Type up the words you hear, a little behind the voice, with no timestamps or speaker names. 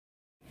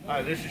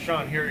Hi, this is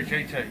Sean here at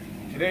J-Tech.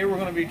 Today we're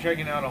going to be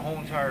checking out a whole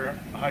entire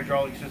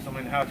hydraulic system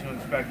and how to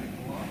inspect it.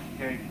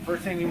 Okay,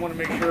 first thing you want to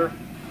make sure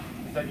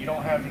is that you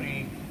don't have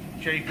any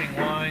chafing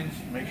lines.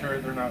 Make sure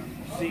they're not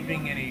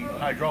seeping any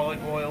hydraulic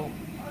oil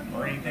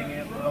or anything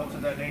else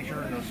of that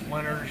nature. No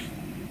splinters,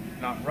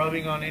 not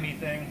rubbing on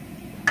anything.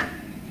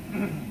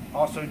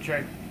 Also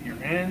check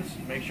your ends.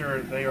 Make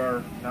sure they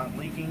are not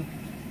leaking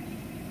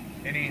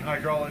any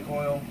hydraulic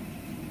oil.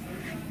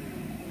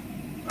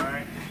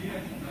 Alright.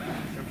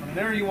 So from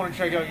there you want to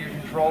check out your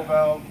control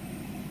valve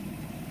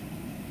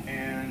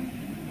and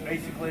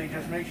basically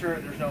just make sure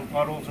there's no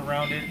puddles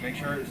around it. Make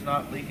sure it's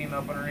not leaking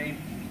up underneath.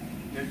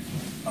 It's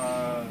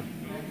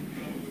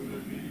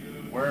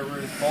wherever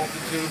it's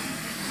bolted to.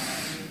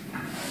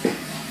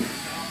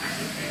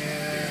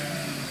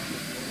 And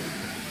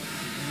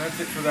that's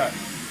it for that.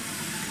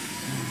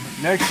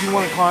 Next you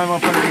want to climb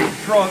up underneath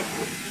the truck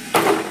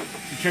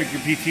to check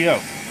your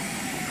PTO.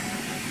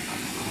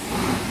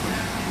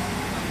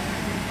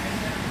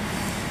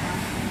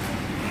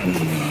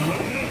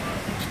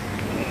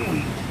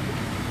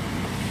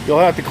 You'll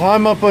have to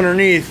climb up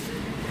underneath,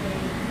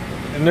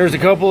 and there's a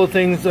couple of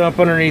things up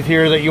underneath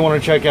here that you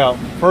want to check out.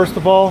 First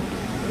of all,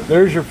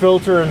 there's your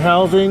filter and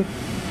housing.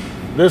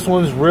 This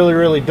one's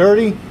really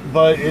dirty,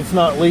 but it's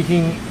not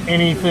leaking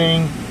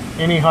anything,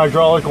 any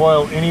hydraulic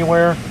oil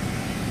anywhere.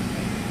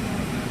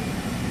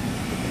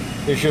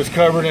 It's just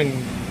covered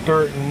in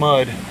dirt and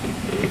mud.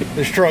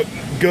 This truck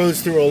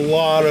goes through a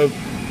lot of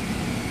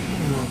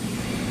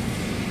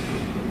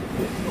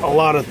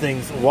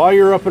things. While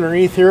you're up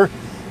underneath here,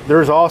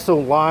 there's also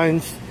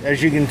lines,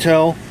 as you can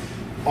tell,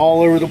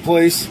 all over the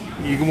place.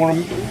 You can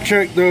want to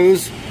check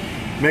those.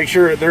 Make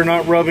sure that they're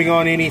not rubbing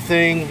on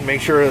anything.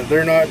 Make sure that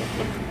they're not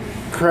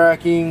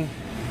cracking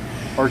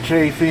or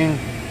chafing.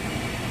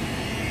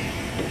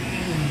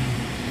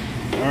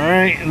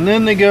 Alright, and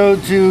then they go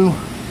to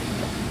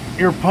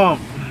your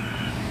pump.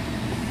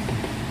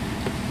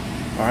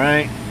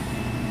 Alright,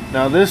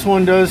 now this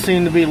one does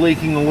seem to be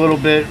leaking a little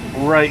bit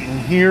right in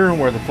here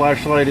where the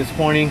flashlight is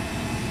pointing,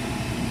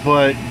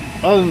 but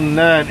other than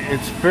that,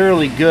 it's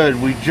fairly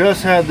good. We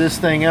just had this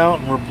thing out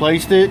and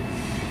replaced it,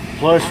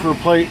 plus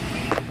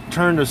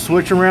turn the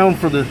switch around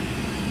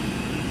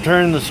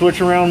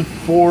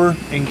for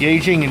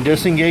engaging and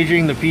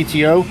disengaging the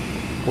PTO,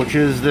 which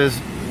is this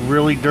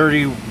really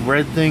dirty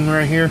red thing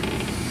right here.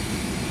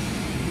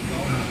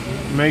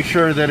 Make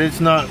sure that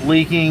it's not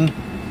leaking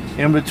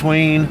in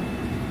between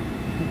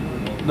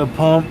the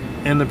pump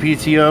and the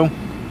PTO.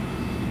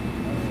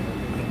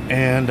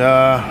 And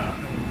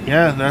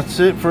yeah, that's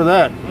it for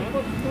that.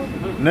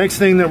 Next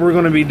thing that we're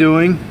going to be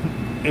doing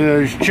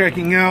is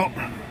checking out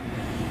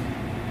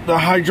the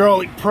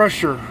hydraulic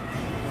pressure,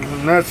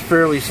 and that's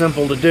fairly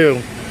simple to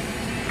do.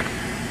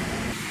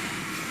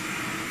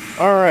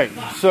 Alright,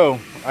 so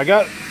I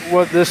got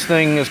what this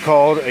thing is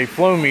called a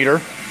flow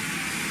meter,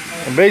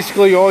 and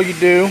basically all you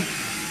do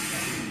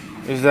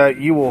is that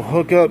you will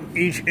hook up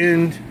each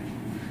end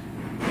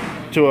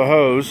to a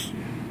hose.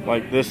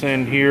 Like this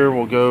end here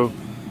will go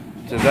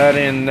to that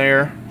end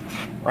there.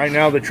 Right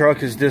now the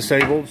truck is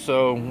disabled,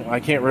 so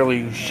I can't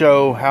really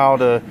show how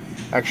to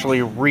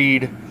actually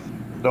read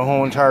the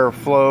whole entire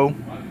flow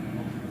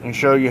and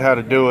show you how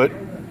to do it.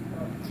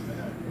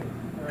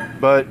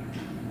 But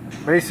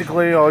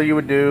basically all you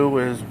would do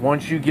is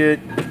once you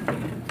get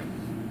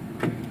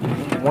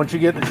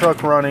the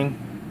truck running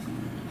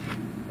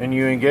and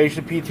you engage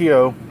the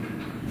PTO,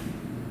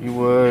 you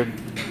would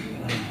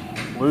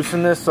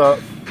loosen this up,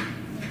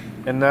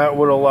 and that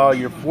would allow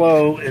your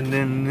flow, and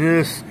then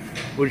this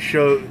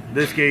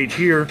gauge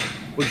here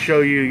would show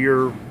you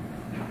your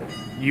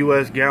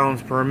US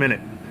gallons per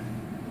minute,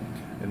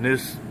 and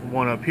this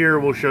one up here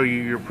will show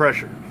you your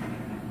pressure.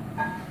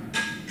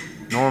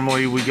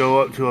 Normally we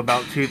go up to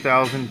about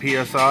 2,000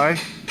 psi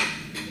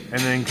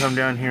and then come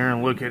down here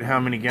and look at how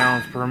many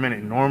gallons per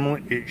minute.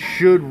 Normally it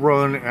should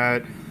run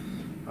at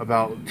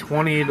about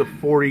 20 to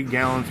 40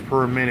 gallons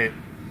per minute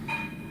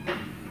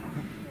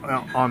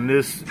on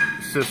this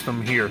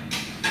system here,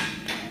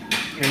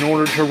 in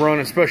order to run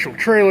a special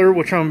trailer,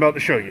 which I'm about to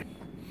show you.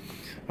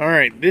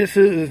 Alright, this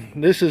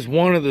is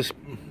one of the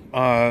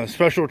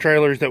special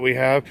trailers that we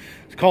have.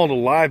 It's called a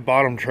live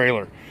bottom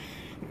trailer.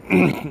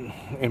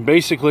 And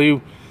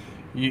basically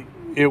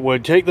it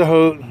would take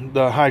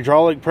the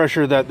hydraulic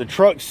pressure that the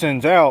truck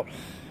sends out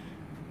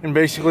and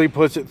basically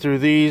puts it through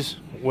these,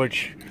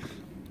 which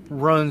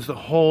runs the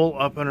whole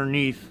up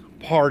underneath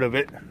part of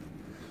it.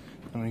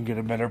 Let me get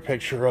a better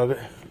picture of it.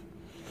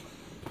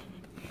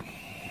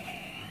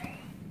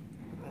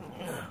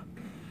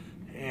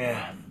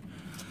 Yeah.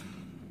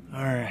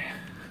 Alright.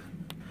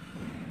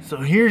 So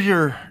here's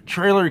your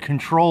trailer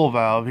control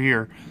valve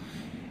here.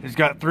 It's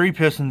got 3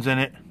 pistons in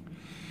it,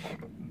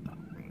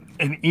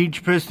 and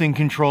each piston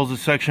controls a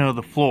section of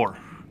the floor.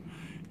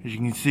 As you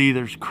can see,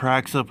 there's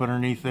cracks up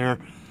underneath there.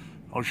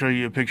 I'll show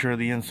you a picture of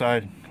the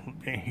inside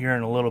here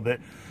in a little bit.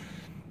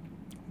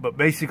 But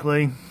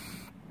basically,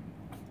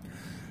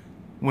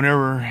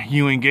 whenever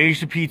you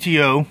engage the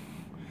PTO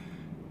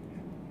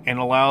and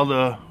allow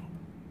the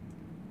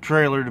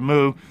trailer to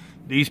move,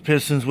 these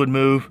pistons would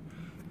move,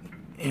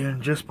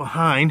 and just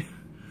behind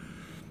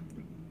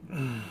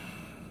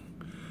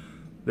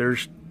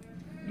there's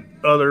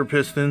other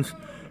pistons,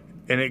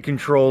 and it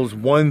controls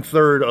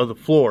 1/3 of the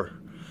floor.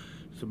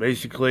 So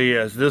basically,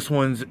 as this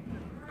one's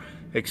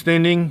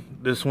extending,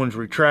 this one's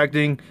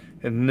retracting,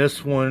 and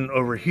this one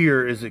over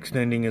here is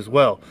extending as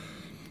well.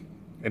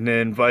 And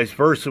then vice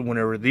versa,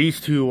 whenever these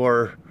two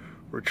are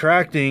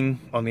retracting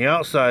on the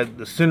outside,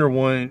 the center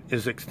one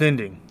is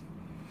extending.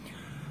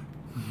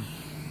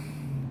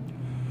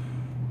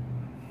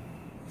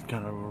 It's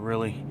kind of a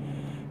really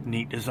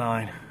neat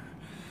design.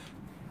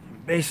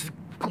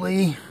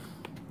 Basically,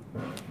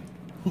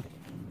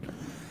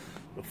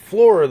 the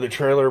floor of the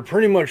trailer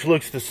pretty much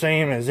looks the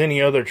same as any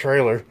other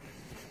trailer.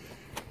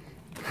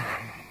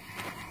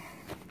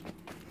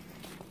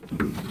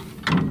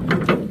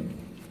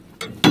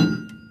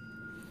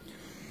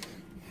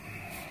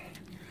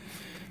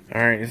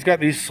 Alright, it's got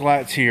these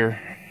slats here,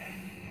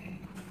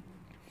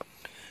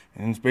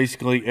 and it's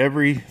basically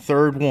every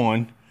third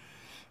one.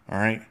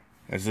 Alright,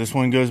 as this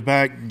one goes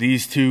back,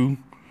 these two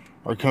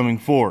are coming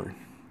forward,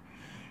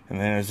 and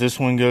then as this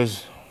one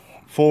goes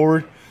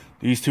forward,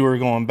 these two are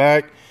going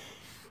back,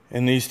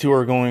 and these two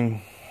are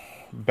going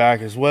back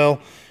as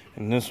well,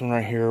 and this one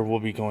right here will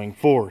be going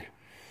forward.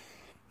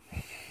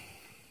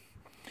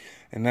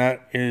 And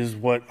that is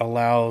what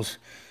allows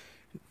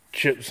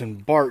chips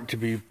and bark to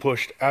be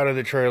pushed out of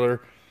the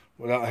trailer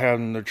without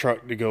having the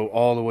truck to go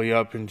all the way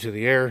up into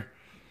the air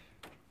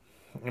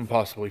and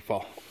possibly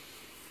fall.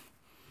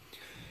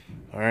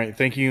 All right,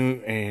 thank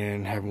you,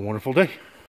 and have a wonderful day.